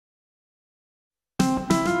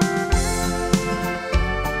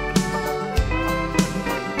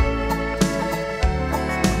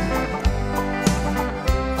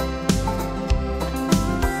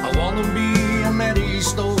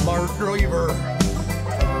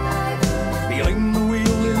Behind the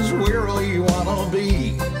wheel is where I wanna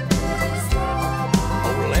be.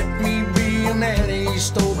 Oh, let me be an Eddie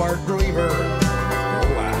Stobart Driver.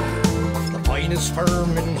 Oh, the finest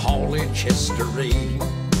firm in haulage history.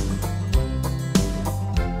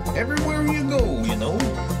 Everywhere you go, you know,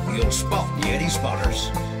 you'll spot the Eddie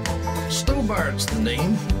Spotters. Stobart's the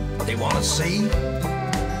name they want to see.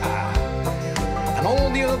 And all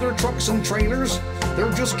the other trucks and trailers,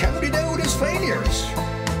 they're just counted out as failures.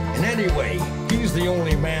 And anyway, he's the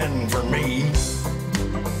only man for me.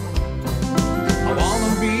 I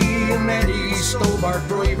wanna be an Eddie Stobart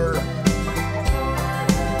Driver.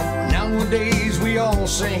 Nowadays we all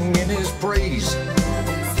sing in his praise.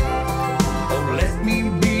 Oh, let me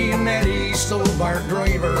be an Eddie Stobart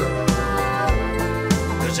Driver,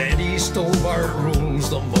 'cause Eddie Stobart rules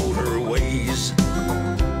the motorways.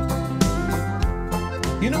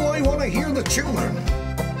 You know, I want to hear the children.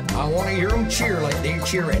 I want to hear them cheer like they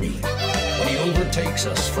cheer Eddie when he overtakes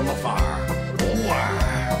us from afar. Oh,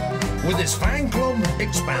 wow. With his fan club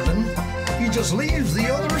expanding, he just leaves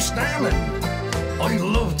the others standing. I'd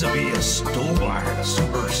love to be a Stobart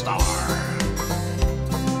superstar.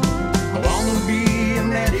 I want to be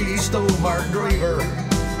an Eddie Stobart Driver.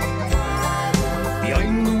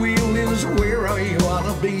 Behind the wheel is where I want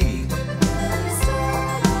to be.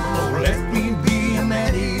 Oh, let me be an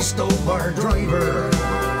Eddie Stobart Driver.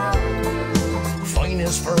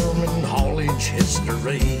 Finest firm in haulage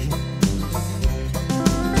history.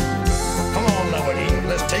 Come on now, Eddie,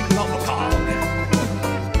 let's take off the cog.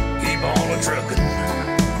 Keep on a truckin'.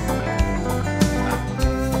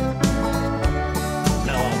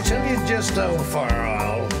 Now I'll tell you just how far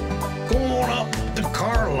I'll go on up to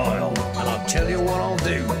Carlisle, and I'll tell you what I'll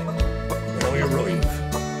do when I arrive.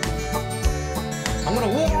 I'm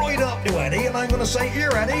gonna walk right up to Eddie and I'm gonna say,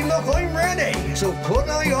 "Here, Eddie, look, I'm ready. So put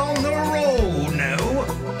I on the road now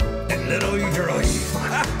and let I drive."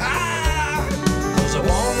 'Cause I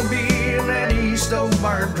wanna be an Eddie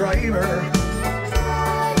Stobart Driver.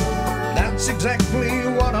 That's exactly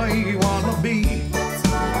what I wanna be.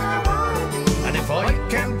 And if I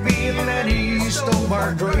can't be an Eddie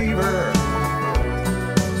Stobart Driver,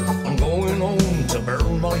 I'm going home to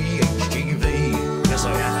burn my HGV. Yes,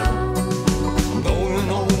 I am. I'm going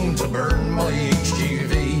home to burn my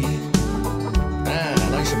HGV.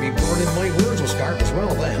 And I should be burning my words with scarf as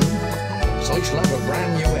well then. So I shall have a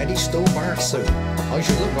brand new Eddie Stobart suit. I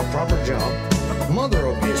should look a proper job. Mother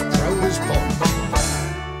will be as proud as punch.